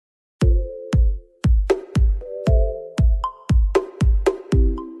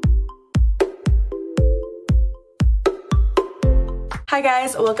Hi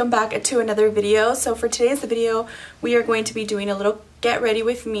guys, welcome back to another video. So for today's video, we are going to be doing a little get ready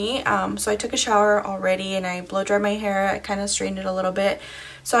with me. So I took a shower already and I blow dried my hair. I kind of straightened it a little bit.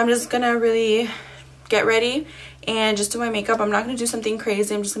 So I'm just gonna really get ready and just do my makeup. I'm not gonna do something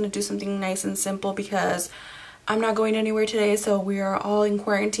crazy. I'm just gonna do something nice and simple because I'm not going anywhere today. So we are all in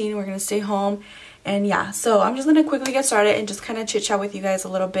quarantine. We're gonna stay home. And yeah, so I'm just gonna quickly get started and just kind of chit chat with you guys a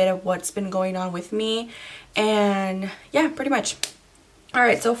little bit of what's been going on with me. And yeah, pretty much.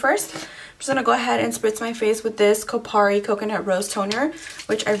 Alright, so first, I'm just going to go ahead and spritz my face with this Kopari Coconut Rose Toner,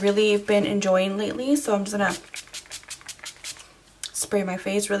 which I really have been enjoying lately. So I'm just going to spray my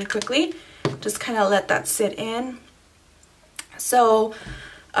face really quickly. Just kind of let that sit in. So,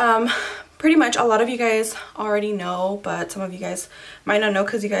 pretty much a lot of you guys already know, but some of you guys might not know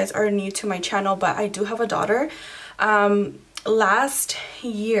because you guys are new to my channel, but I do have a daughter. Last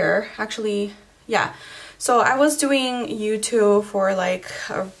year, actually, yeah. So I was doing YouTube for like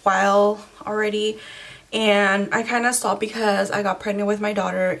a while already, and I kind of stopped because I got pregnant with my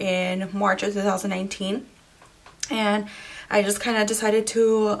daughter in March of 2019, and I just kind of decided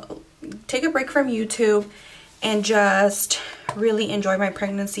to take a break from YouTube and just really enjoy my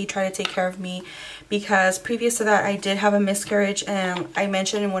pregnancy, try to take care of me, because previous to that I did have a miscarriage, and I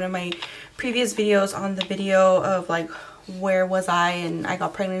mentioned in one of my previous videos on the video of like where was I and I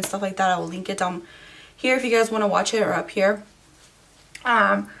got pregnant and stuff like that. I will link it down here if you guys want to watch it, or up here.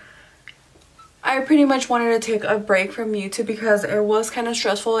 I pretty much wanted to take a break from YouTube because it was kind of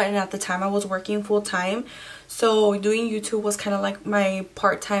stressful, and at the time I was working full-time, so doing YouTube was kind of like my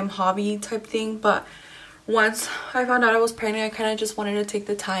part-time hobby type thing. But once I found out I was pregnant, I kind of just wanted to take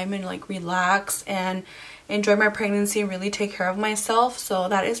the time and like relax and enjoy my pregnancy and really take care of myself. So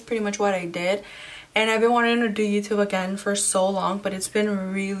that is pretty much what I did. And I've been wanting to do YouTube again for so long, but it's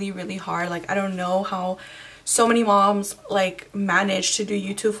been really hard. Like, I don't know how so many moms like manage to do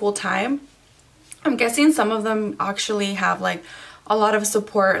YouTube full time. I'm guessing some of them actually have like a lot of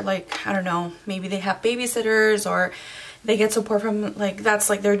support. Like, I don't know, maybe they have babysitters, or they get support from, like, that's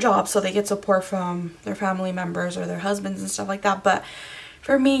like their job, so they get support from their family members or their husbands and stuff like that. But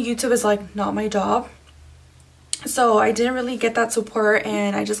for me, YouTube is like not my job. So I didn't really get that support,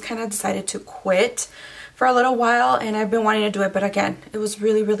 and I just kind of decided to quit for a little while, and I've been wanting to do it, but again, it was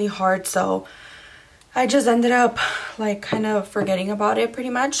really hard. So I just ended up like kind of forgetting about it pretty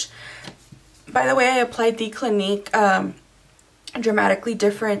much. By the way, I applied the Clinique Dramatically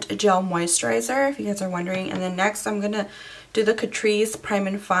Different Gel Moisturizer, if you guys are wondering. And then next I'm gonna do the Catrice Prime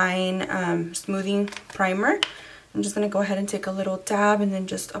and Fine Smoothing Primer. I'm just gonna go ahead and take a little dab and then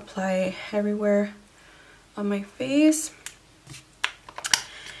just apply everywhere on my face.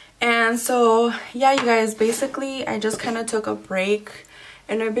 And so yeah, you guys, basically I just kind of took a break,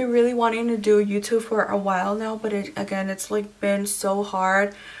 and I've been really wanting to do YouTube for a while now, but again, it's like been so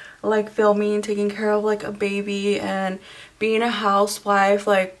hard, like filming, taking care of like a baby, and being a housewife,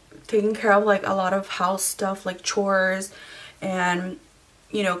 like taking care of like a lot of house stuff, like chores and,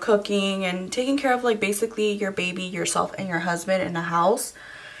 you know, cooking, and taking care of like basically your baby, yourself, and your husband in the house,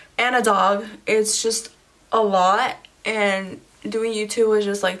 and a dog. It's just a lot, and doing YouTube was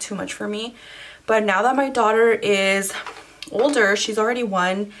just like too much for me. But now that my daughter is older, she's already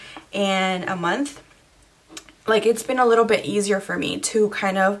 1 and a month, like it's been a little bit easier for me to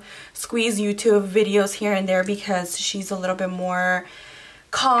kind of squeeze YouTube videos here and there, because she's a little bit more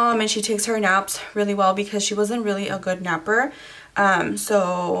calm and she takes her naps really well, because she wasn't really a good napper.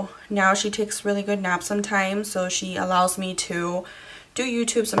 So now she takes really good naps sometimes, so she allows me to do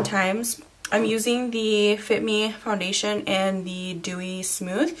YouTube sometimes. I'm using the Fit Me foundation and the Dewy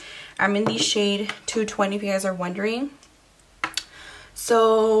Smooth. I'm in the shade 220 if you guys are wondering.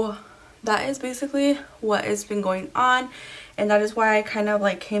 So that is basically what has been going on, and that is why I kind of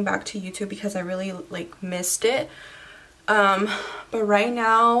like came back to YouTube, because I really like missed it. But right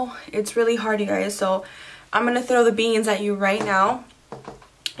now it's really hard, you guys, so I'm gonna throw the beans at you right now.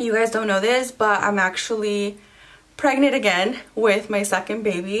 You guys don't know this, but I'm actually pregnant again with my second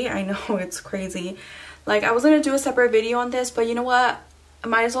baby. I know, it's crazy. Like, I was gonna do a separate video on this, but you know what, I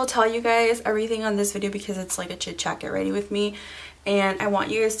might as well tell you guys everything on this video, because it's like a chit chat, get ready with me, and I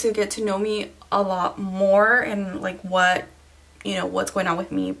want you guys to get to know me a lot more, and like what, you know, what's going on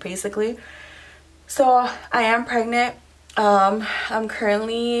with me basically. So I am pregnant. I'm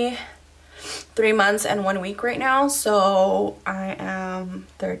currently 3 months and 1 week right now, so I am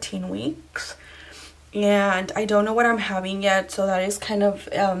 13 weeks. And I don't know what I'm having yet, so that is kind of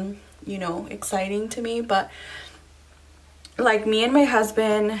you know, exciting to me. But like, me and my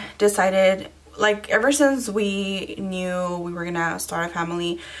husband decided, like, ever since we knew we were gonna start a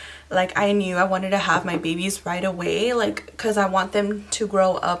family, like I knew I wanted to have my babies right away, like because I want them to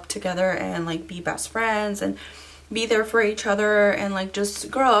grow up together and like be best friends and be there for each other and like just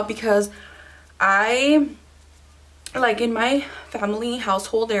grow up, because I like in my family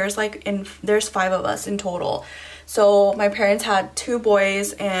household there's 5 of us in total. So my parents had 2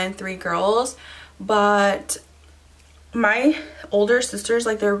 boys and 3 girls, but my older sisters,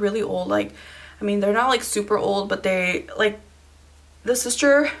 like they're really old. Like I mean, they're not like super old, but they like the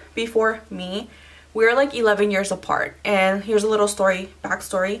sister before me, we're like 11 years apart. And here's a little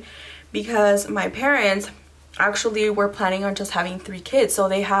backstory, because my parents actually were planning on just having 3 kids. So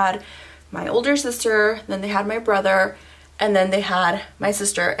they had my older sister, then they had my brother, and then they had my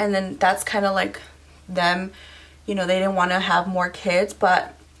sister. And then that's kind of like them, you know, they didn't want to have more kids.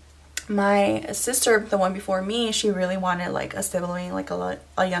 But my sister, the one before me, she really wanted like a sibling, like a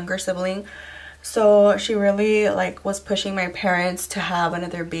younger sibling. So she really like was pushing my parents to have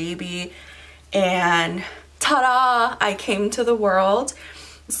another baby, and ta-da, I came to the world.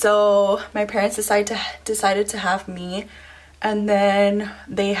 So my parents decided to have me, and then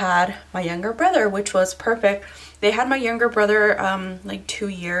they had my younger brother, which was perfect. They had my younger brother like 2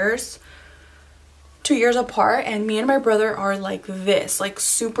 years apart, and me and my brother are like this, like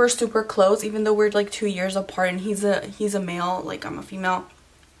super close, even though we're like 2 years apart, and he's a male, like I'm a female.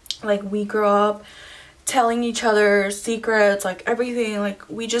 Like we grew up telling each other secrets, like everything. Like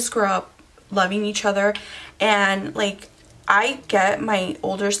we just grew up loving each other. And like I get my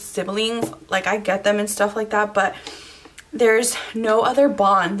older siblings, like I get them and stuff like that, but there's no other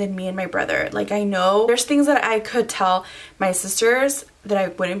bond than me and my brother. Like I know there's things that I could tell my sisters that I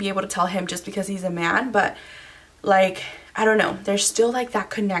wouldn't be able to tell him just because he's a man, but like I don't know, there's still like that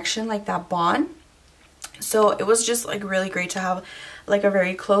connection, like that bond. So it was just like really great to have like a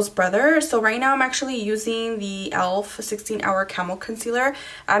very close brother. So right now I'm actually using the e.l.f. 16 Hour Camo Concealer.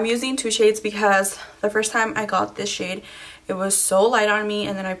 I'm using 2 shades because the first time I got this shade, it was so light on me,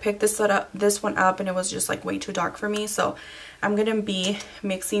 and then I picked this one up and it was just like way too dark for me. So I'm gonna be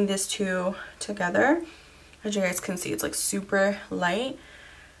mixing these 2 together. As you guys can see, it's like super light.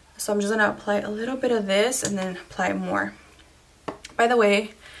 So I'm just gonna apply a little bit of this and then apply more. By the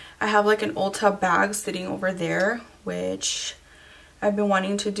way, I have like an Ulta bag sitting over there, which I've been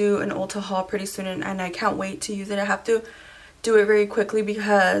wanting to do an Ulta haul pretty soon, and I can't wait to use it. I have to do it very quickly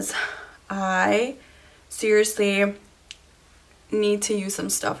because I seriously need to use some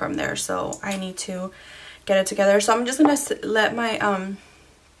stuff from there. So I need to get it together. So I'm just gonna let my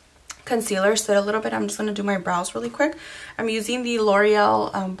concealer sit a little bit. I'm just gonna do my brows really quick. I'm using the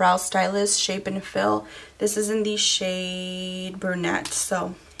L'Oreal Brow Stylist Shape and Fill. This is in the shade Brunette.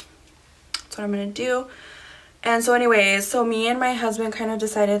 So that's what I'm gonna do. And so anyways, so me and my husband kind of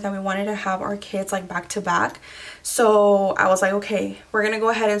decided that we wanted to have our kids like back to back. So I was like, okay, we're gonna go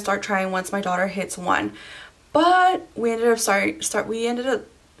ahead and start trying once my daughter hits 1. But we ended up starting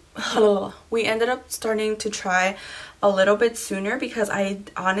to try a little bit sooner, because I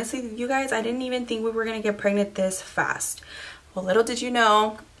honestly, you guys, I didn't even think we were gonna get pregnant this fast. Well, little did you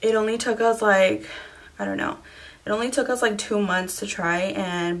know, it only took us like, I don't know, it only took us like 2 months to try,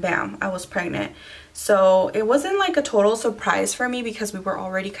 and bam, I was pregnant. So it wasn't like a total surprise for me because we were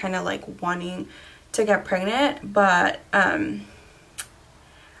already kind of like wanting to get pregnant. But I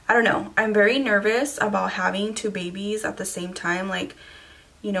don't know, I'm very nervous about having 2 babies at the same time. Like,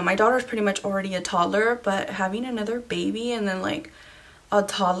 you know, my daughter's pretty much already a toddler, but having another baby and then like a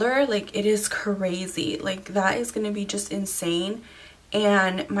toddler, like it is crazy. Like that is gonna be just insane.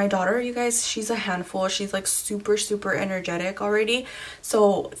 And my daughter, you guys, she's a handful. She's like super energetic already.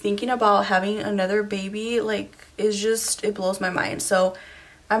 So thinking about having another baby, like, is just, it blows my mind. So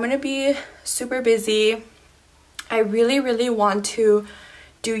I'm gonna be super busy. I really want to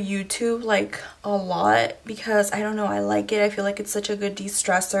do YouTube like a lot because I don't know, I like it. I feel like it's such a good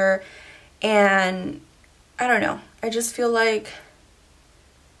de-stressor, and I don't know, I just feel like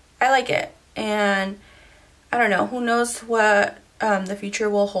I like it. And I don't know, who knows what the future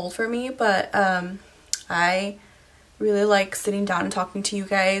will hold for me, but I really like sitting down and talking to you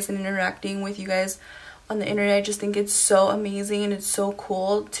guys and interacting with you guys on the internet. I just think it's so amazing and it's so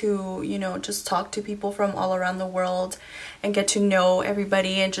cool to, you know, just talk to people from all around the world and get to know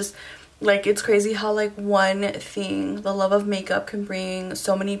everybody. And just like, it's crazy how like one thing, the love of makeup, can bring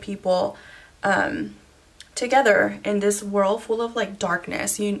so many people together in this world full of like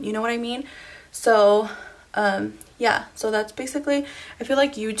darkness, you know what I mean? So yeah, so that's basically, I feel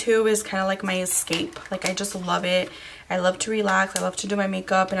like YouTube is kind of like my escape. Like, I just love it. I love to relax, I love to do my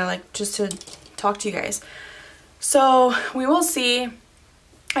makeup, and I like just to talk to you guys. So we will see.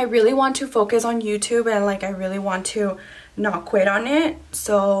 I really want to focus on YouTube, and like I really want to not quit on it.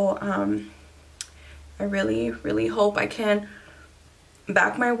 So I really hope I can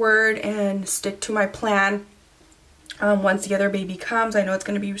back my word and stick to my plan once the other baby comes. I know it's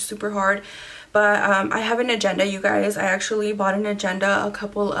going to be super hard, but I have an agenda, you guys. I actually bought an agenda a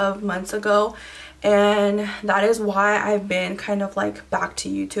couple of months ago, and that is why I've been kind of like back to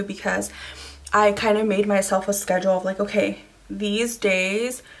YouTube, because I kind of made myself a schedule of like, okay, these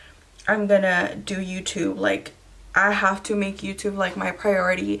days I'm gonna do YouTube. Like, I have to make YouTube like my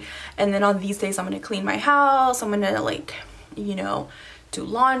priority, and then on these days I'm gonna clean my house, I'm gonna like, you know, do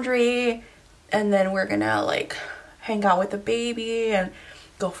laundry, and then we're gonna like hang out with the baby and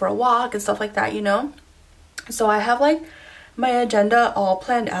go for a walk and stuff like that, you know. So I have like my agenda all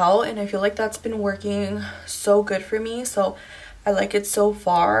planned out, and I feel like that's been working so good for me. So I like it so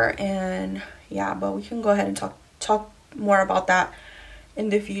far, and yeah, but we can go ahead and talk more about that in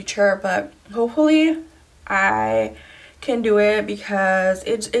the future. But hopefully I can do it, because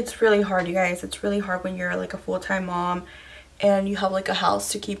it's really hard, you guys. It's really hard when you're like a full-time mom and you have like a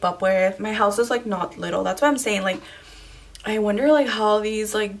house to keep up with. My house is like not little. That's what I'm saying. Like, I wonder like how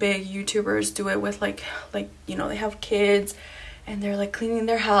these like big YouTubers do it with like you know, they have kids and they're like cleaning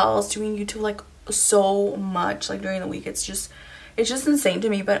their house, doing YouTube like so much like during the week. It's just insane to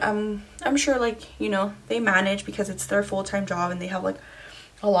me. But I'm sure like, you know, they manage because it's their full-time job and they have like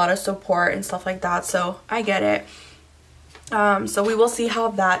a lot of support and stuff like that. So I get it. So we will see how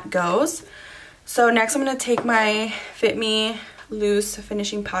that goes. So next I'm going to take my Fit Me Loose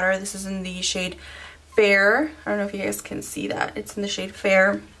Finishing Powder. This is in the shade Fair. I don't know if you guys can see that. It's in the shade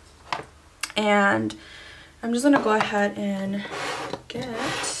Fair. And I'm just going to go ahead and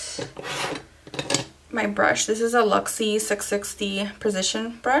get my brush. This is a Luxie 660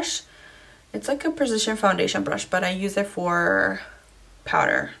 Precision brush. It's like a precision foundation brush, but I use it for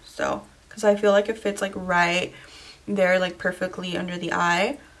powder. So, because I feel like it fits like right there, like perfectly under the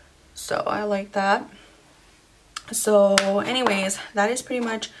eye. So I like that. So anyways, that is pretty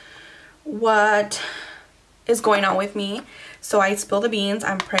much what is going on with me. So I spilled the beans.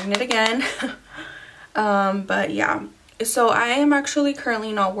 I'm pregnant again. But yeah, so I am actually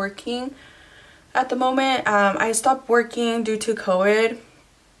currently not working at the moment. I stopped working due to COVID.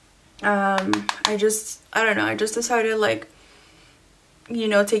 I don't know, I just decided like, you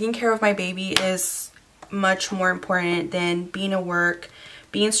know, taking care of my baby is much more important than being at work,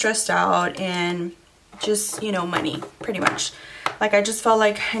 being stressed out, and just, you know, money, pretty much. Like, I just felt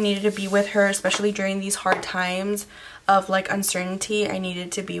like I needed to be with her, especially during these hard times of like uncertainty. I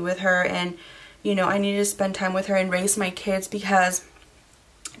needed to be with her, and, you know, I needed to spend time with her and raise my kids, because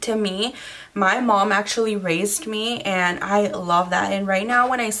to me, my mom actually raised me, and I love that. And right now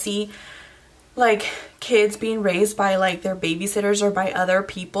when I see like kids being raised by like their babysitters or by other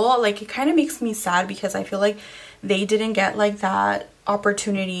people, like it kind of makes me sad, because I feel like they didn't get like that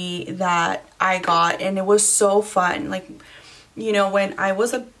opportunity that I got. And it was so fun. Like, you know, when I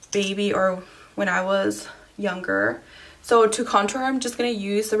was a baby or when I was younger. So to contour, I'm just going to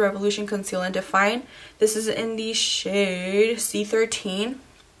use the Revolution Conceal and Define. This is in the shade C13.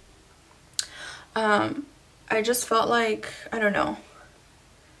 I just felt like, I don't know,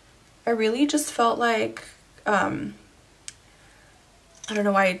 I really just felt like, I don't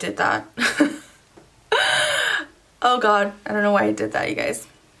know why I did that. Oh god, I don't know why I did that, you guys.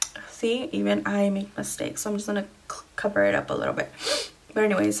 See, even I make mistakes, so I'm just gonna cover it up a little bit. But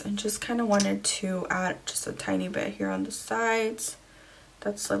anyways, I just kind of wanted to add just a tiny bit here on the sides.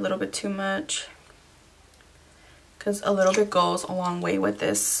 That's a little bit too much, because a little bit goes a long way with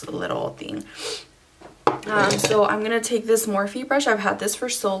this little thing. So I'm gonna take this Morphe brush. I've had this for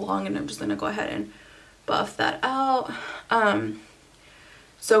so long, and I'm just gonna go ahead and buff that out.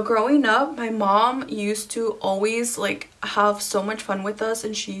 So growing up, my mom used to always like have so much fun with us,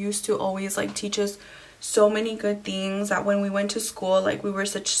 and she used to always like teach us so many good things, that when we went to school, like we were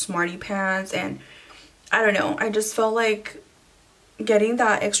such smarty pants. And I don't know, I just felt like getting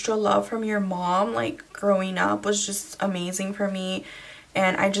that extra love from your mom like growing up was just amazing for me.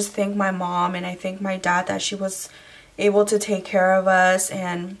 And I just thank my mom, and I thank my dad that she was able to take care of us.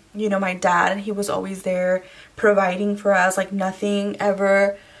 And, you know, my dad, he was always there providing for us. Like, nothing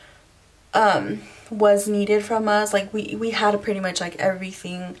ever was needed from us. Like, we had pretty much like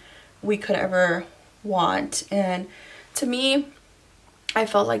everything we could ever want. And to me, I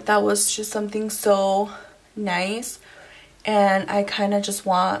felt like that was just something so nice. And I kind of just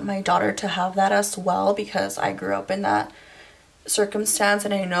want my daughter to have that as well, because I grew up in that circumstance,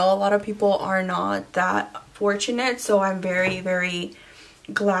 and I know a lot of people are not that fortunate. So I'm very, very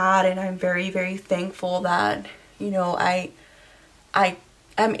glad, and I'm very, very thankful that, you know, I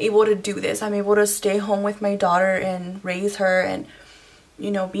I'm able to do this. I'm able to stay home with my daughter and raise her and,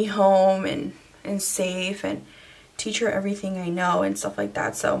 you know, be home and safe and teach her everything I know and stuff like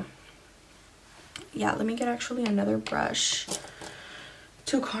that. So yeah, let me get actually another brush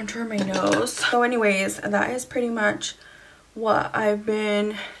to contour my nose. So anyways, that is pretty much what I've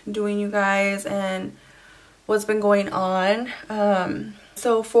been doing, you guys, and what's been going on.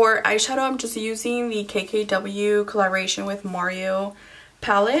 So for eyeshadow, I'm just using the KKW collaboration with Mario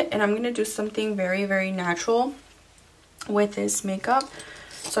palette, and I'm gonna do something very, very natural with this makeup.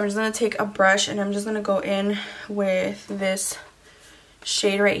 So I'm just gonna take a brush and I'm just gonna go in with this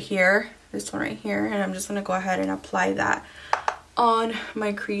shade right here, this one right here, and I'm just gonna go ahead and apply that on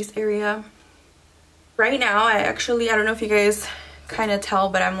my crease area. Right now, I don't know if you guys kind of tell,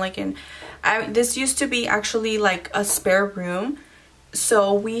 but I'm like this used to be actually like a spare room.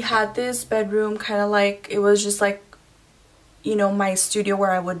 So we had this bedroom kind of like, it was just like, you know, my studio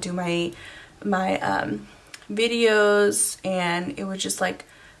where I would do my videos, and it was just like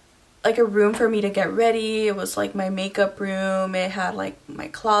a room for me to get ready. It was like my makeup room. It had like my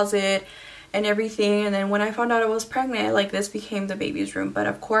closet and everything. And then when I found out I was pregnant, like this became the baby's room. But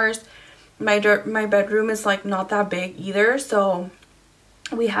of course, my bedroom is like not that big either, so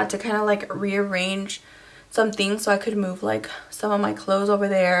we had to kind of like rearrange some things so I could move like some of my clothes over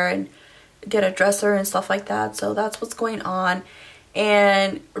there and get a dresser and stuff like that. So that's what's going on.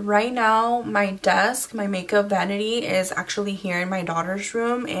 And right now my desk, my makeup vanity, is actually here in my daughter's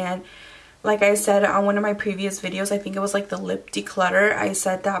room. And like I said on one of my previous videos, I think it was like the lip declutter, I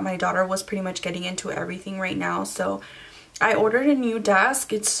said that my daughter was pretty much getting into everything right now. So I ordered a new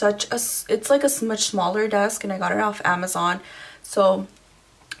desk. It's like a much smaller desk, and I got it off Amazon. So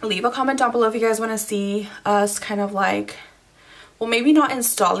leave a comment down below if you guys want to see us kind of like, well, maybe not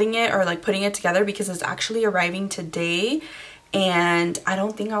installing it or like putting it together, because it's actually arriving today. And I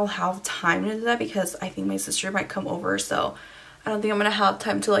don't think I'll have time to do that because I think my sister might come over. So I don't think I'm gonna have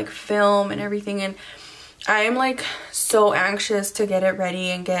time to like film and everything. And I am like so anxious to get it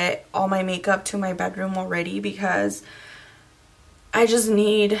ready and get all my makeup to my bedroom already, because I just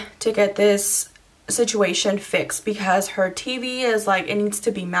need to get this situation fixed, because her TV is like, it needs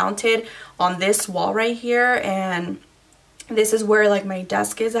to be mounted on this wall right here, and this is where like my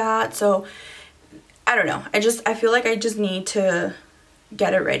desk is at. So I don't know, I feel like I just need to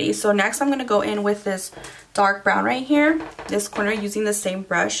get it ready. So next I'm gonna go in with this dark brown right here, this corner, using the same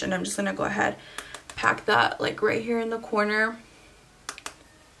brush, and I'm just gonna go ahead, pack that like right here in the corner.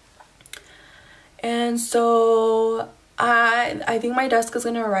 And so I think my desk is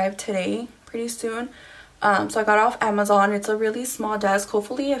gonna arrive today pretty soon. So I got it off Amazon. It's a really small desk.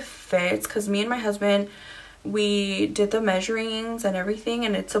 Hopefully it fits, because me and my husband, we did the measurings and everything,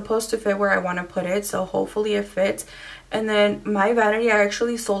 and it's supposed to fit where I want to put it. So hopefully it fits. And then my vanity, I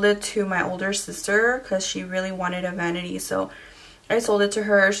actually sold it to my older sister because she really wanted a vanity. So I sold it to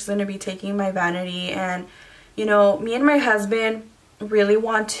her. She's gonna be taking my vanity. And you know, me and my husband really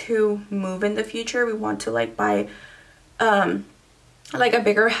want to move in the future. We want to like buy like a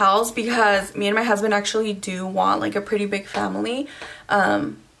bigger house, because me and my husband actually do want like a pretty big family.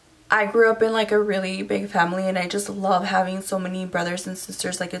 I grew up in like a really big family, and I just love having so many brothers and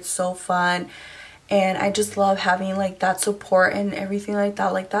sisters. Like it's so fun, and I just love having like that support and everything like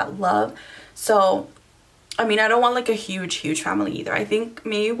that love. So I mean, I don't want like a huge family either. I think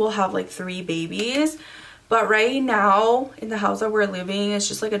maybe we'll have like 3 babies, but right now in the house that we're living, it's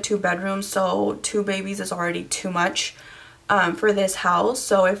just like a 2-bedroom, so 2 babies is already too much for this house.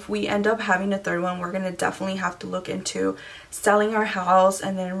 So if we end up having a 3rd one, we're gonna definitely have to look into selling our house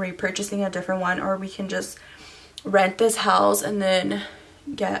and then repurchasing a different one, or we can just rent this house and then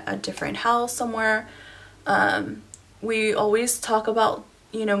get a different house somewhere. We always talk about,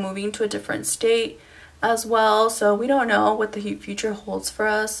 you know, moving to a different state as well, so we don't know what the future holds for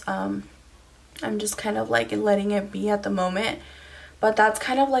us. I'm just kind of like letting it be at the moment, but that's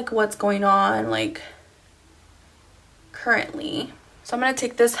kind of like what's going on like currently. So I'm going to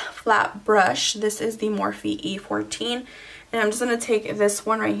take this flat brush. This is the Morphe E14, and I'm just going to take this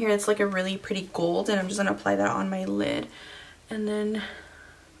one right here. It's like a really pretty gold, and I'm just going to apply that on my lid, and then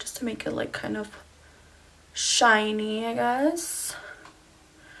just to make it like kind of shiny, I guess.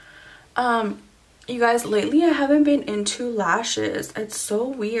 You guys, lately I haven't been into lashes. It's so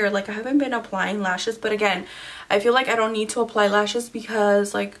weird. Like I haven't been applying lashes, but again, I feel like I don't need to apply lashes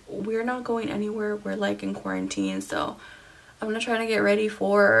because like we're not going anywhere. We're like in quarantine, so I'm gonna try to get ready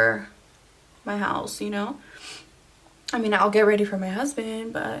for my house, you know. I mean, I'll get ready for my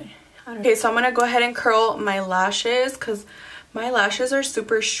husband, but I don't know. Okay, so I'm gonna go ahead and curl my lashes because My lashes are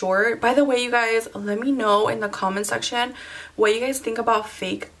super short. By the way, you guys, let me know in the comment section what you guys think about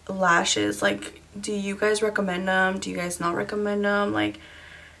fake lashes. Like, do you guys recommend them? Do you guys not recommend them? Like,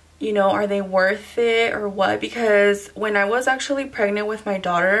 you know, are they worth it or what? Because when I was actually pregnant with my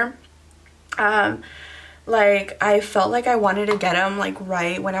daughter, like, I felt like I wanted to get them like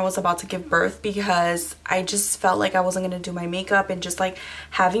right when I was about to give birth, because I just felt like I wasn't gonna do my makeup, and just like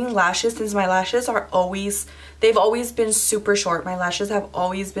having lashes, since my lashes are always, they've always been super short. My lashes have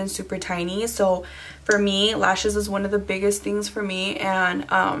always been super tiny, so for me, lashes is one of the biggest things for me. And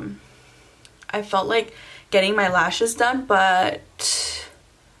I felt like getting my lashes done, but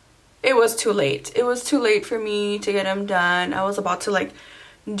it was too late. It was too late for me to get them done. I was about to like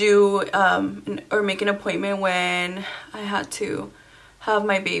do or make an appointment when I had to have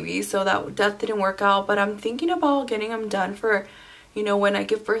my baby, so that didn't work out. But I'm thinking about getting them done for, you know, when I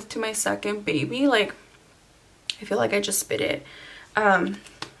give birth to my second baby. Like, I feel like I just spit it. I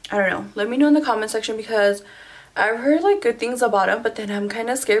don't know, let me know in the comment section, because I've heard like good things about them, but then I'm kind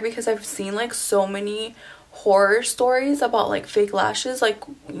of scared because I've seen like so many horror stories about like fake lashes. Like,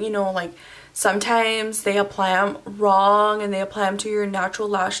 you know, like sometimes they apply them wrong and they apply them to your natural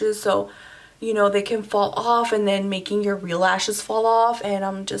lashes, so you know they can fall off, and then making your real lashes fall off. And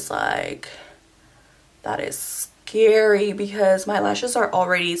I'm just like, that is scary, because my lashes are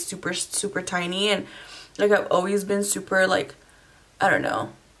already super tiny, and like I've always been super, like, I don't know,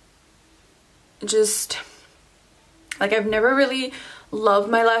 just like I've never really loved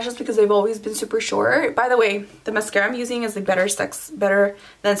my lashes because they've always been super short. By the way, the mascara I'm using is the Better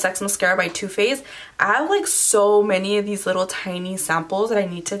Than Sex mascara by Too Faced. I have like so many of these little tiny samples that I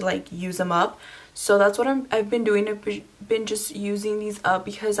need to like use them up. So that's what I've been doing. I've been just using these up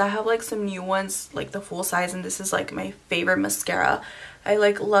because I have like some new ones, like the full size, and this is like my favorite mascara. I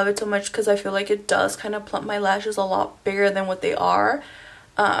like love it so much because I feel like it does kind of plump my lashes a lot bigger than what they are.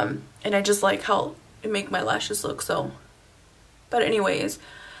 And I just like how it make my lashes look. So, but anyways,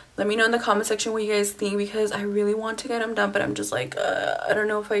 let me know in the comment section what you guys think, because I really want to get them done, but I'm just like, I don't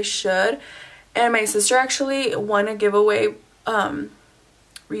know if I should. And my sister actually won a giveaway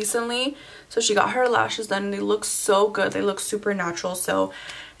recently, so she got her lashes done, and they look so good. They look super natural. So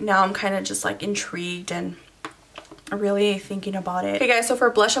now I'm kind of just like intrigued and really thinking about it. Okay guys, so for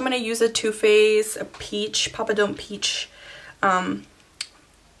blush, I'm going to use a Too Faced Peach, Papa Don't Peach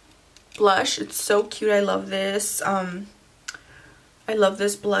blush. It's so cute. I love this. I love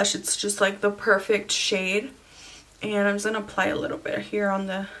this blush. It's just like the perfect shade. And I'm just going to apply a little bit here on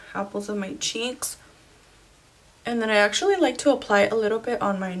the apples of my cheeks. And then I actually like to apply a little bit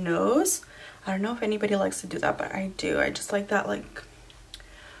on my nose. I don't know if anybody likes to do that, but I do. I just like that like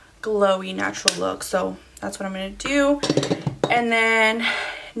glowy natural look. So that's what I'm going to do. And then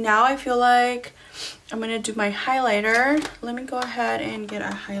now I feel like I'm going to do my highlighter. Let me go ahead and get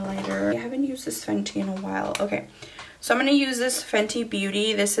a highlighter. I haven't used this Fenty in a while. Okay. So I'm going to use this Fenty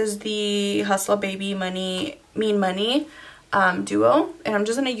Beauty. This is the Hustle Baby Mean Money duo. And I'm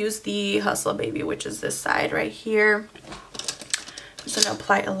just going to use the Hustle Baby, which is this side right here. I'm just going to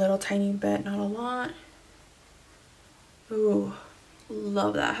apply a little tiny bit, not a lot. Ooh,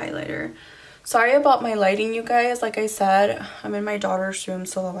 love that highlighter. Sorry about my lighting, you guys. Like I said, I'm in my daughter's room,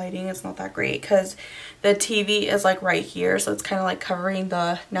 so the lighting is not that great because the TV is like right here. So it's kind of like covering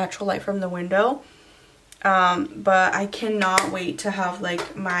the natural light from the window. But I cannot wait to have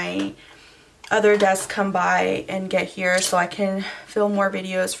like my other desk come by and get here so I can film more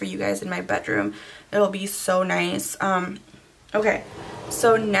videos for you guys in my bedroom. It'll be so nice. Okay,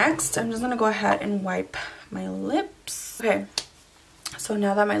 so next I'm just gonna go ahead and wipe my lips. Okay, so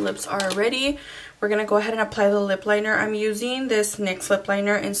now that my lips are ready, we're gonna go ahead and apply the lip liner. I'm using this NYX lip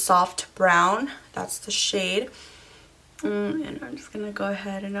liner in Soft Brown. That's the shade. And I'm just gonna go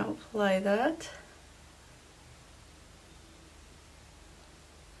ahead and apply that.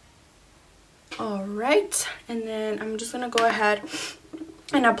 Alright, and then I'm just gonna go ahead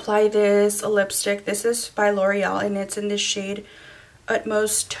and apply this lipstick. This is by L'Oreal and it's in this shade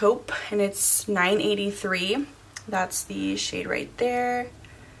Utmost Taupe and it's $9.83. That's the shade right there.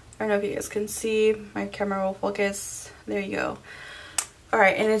 I don't know if you guys can see. My camera will focus. There you go.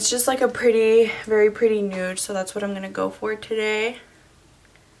 Alright, and it's just like a pretty, very pretty nude, so that's what I'm gonna go for today.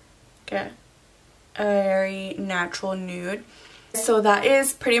 Okay, a very natural nude. So that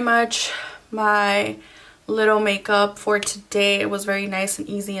is pretty much my little makeup for today. It was very nice and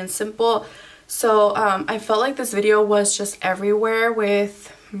easy and simple. So I felt like this video was just everywhere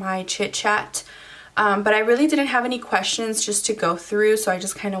with my chit chat, but I really didn't have any questions just to go through, so I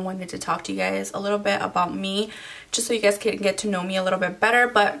just kind of wanted to talk to you guys a little bit about me just so you guys can get to know me a little bit better.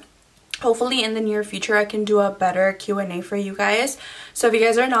 But hopefully in the near future I can do a better Q&A for you guys. So if you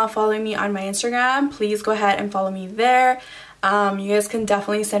guys are not following me on my Instagram, please go ahead and follow me there. You guys can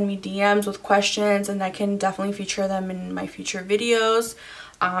definitely send me DMs with questions, and I can definitely feature them in my future videos.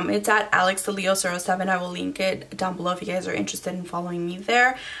 It's at AlexDaLeo07. I will link it down below if you guys are interested in following me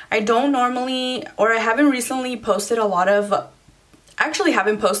there. I don't normally, or I haven't recently posted a lot of, actually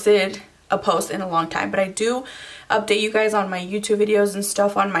haven't posted a post in a long time, but I do update you guys on my YouTube videos and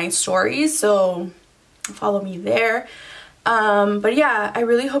stuff on my stories, so follow me there. But yeah, I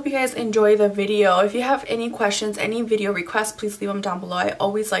really hope you guys enjoy the video. If you have any questions, any video requests, please leave them down below. I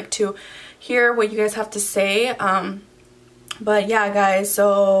always like to hear what you guys have to say. But yeah, guys,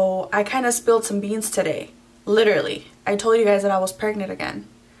 so I kind of spilled some beans today. Literally, I told you guys that I was pregnant again.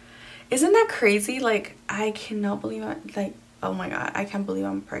 Isn't that crazy? Like, I cannot believe it. Like, oh my god, I can't believe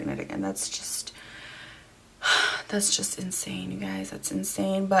I'm pregnant again. That's just insane, you guys. That's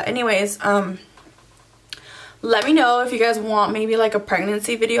insane. But anyways, let me know if you guys want maybe like a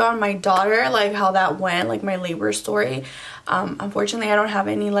pregnancy video on my daughter, like how that went, like my labor story. Unfortunately, I don't have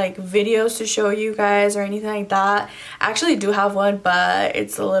any like videos to show you guys or anything like that. I actually do have one, but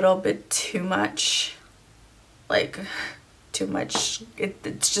it's a little bit too much, like too much.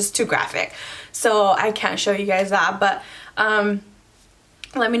 It's just too graphic, so I can't show you guys that. But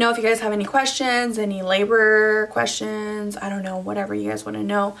let me know if you guys have any questions, any labor questions, I don't know, whatever you guys want to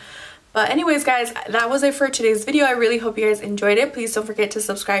know. But anyways, guys, that was it for today's video. I really hope you guys enjoyed it. Please don't forget to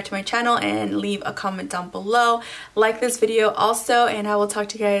subscribe to my channel and leave a comment down below. Like this video also, and I will talk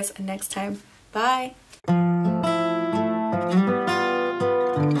to you guys next time. Bye.